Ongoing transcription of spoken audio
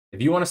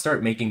If you want to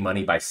start making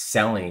money by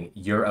selling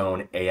your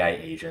own AI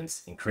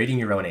agents and creating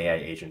your own AI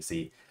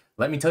agency,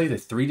 let me tell you the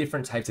three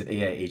different types of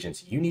AI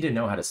agents you need to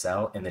know how to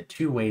sell and the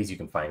two ways you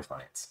can find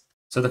clients.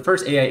 So the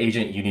first AI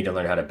agent you need to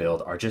learn how to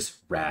build are just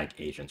RAG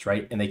agents,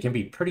 right? And they can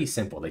be pretty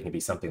simple. They can be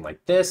something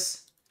like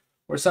this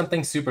or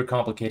something super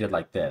complicated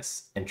like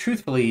this. And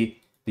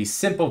truthfully, these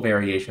simple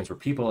variations where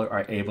people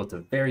are able to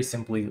very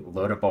simply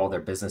load up all their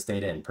business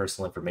data and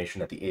personal information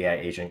that the AI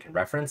agent can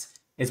reference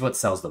is what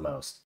sells the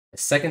most. The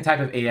second type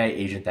of AI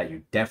agent that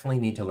you definitely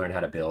need to learn how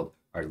to build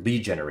are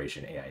lead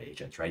generation AI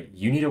agents, right?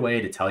 You need a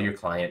way to tell your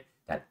client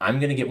that I'm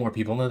going to get more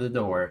people in the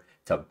door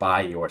to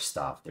buy your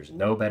stuff. There's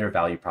no better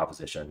value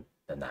proposition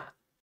than that.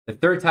 The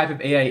third type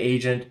of AI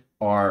agent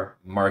are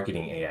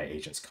marketing AI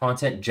agents,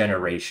 content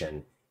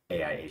generation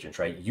AI agents,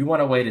 right? You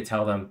want a way to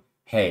tell them,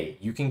 hey,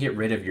 you can get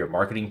rid of your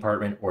marketing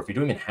department, or if you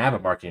don't even have a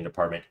marketing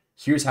department,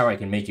 here's how I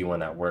can make you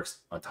one that works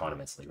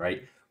autonomously,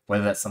 right?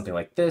 Whether that's something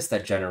like this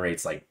that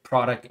generates like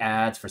product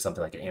ads for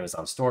something like an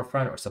Amazon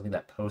storefront or something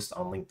that posts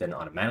on LinkedIn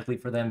automatically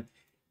for them,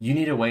 you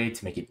need a way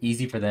to make it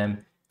easy for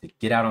them to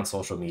get out on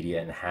social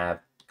media and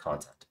have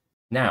content.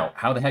 Now,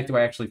 how the heck do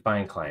I actually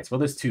find clients? Well,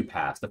 there's two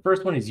paths. The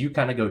first one is you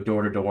kind of go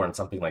door to door on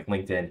something like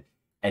LinkedIn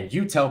and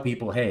you tell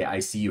people, hey, I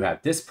see you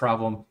have this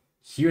problem.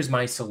 Here's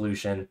my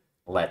solution.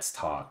 Let's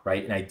talk,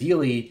 right? And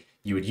ideally,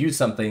 you would use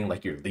something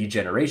like your lead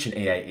generation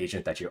AI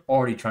agent that you're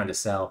already trying to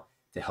sell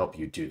to help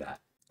you do that.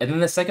 And then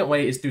the second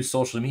way is through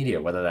social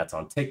media, whether that's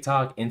on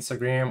TikTok,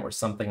 Instagram, or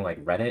something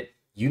like Reddit.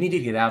 You need to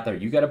get out there.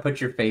 You got to put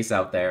your face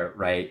out there,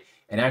 right?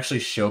 And actually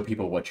show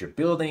people what you're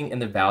building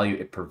and the value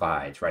it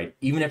provides, right?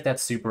 Even if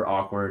that's super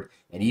awkward,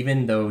 and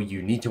even though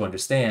you need to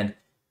understand,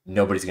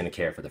 nobody's going to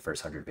care for the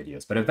first 100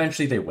 videos, but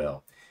eventually they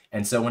will.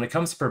 And so when it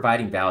comes to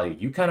providing value,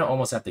 you kind of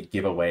almost have to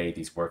give away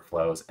these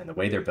workflows and the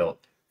way they're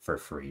built for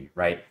free,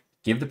 right?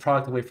 Give the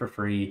product away for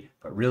free,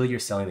 but really you're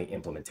selling the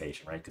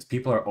implementation, right? Because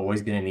people are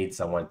always going to need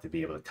someone to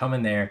be able to come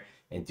in there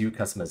and do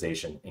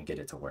customization and get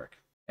it to work.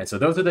 And so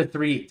those are the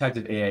three types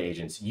of AI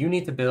agents you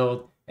need to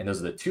build. And those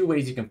are the two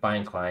ways you can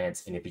find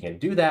clients. And if you can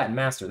do that and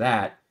master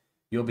that,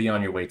 you'll be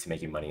on your way to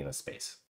making money in this space.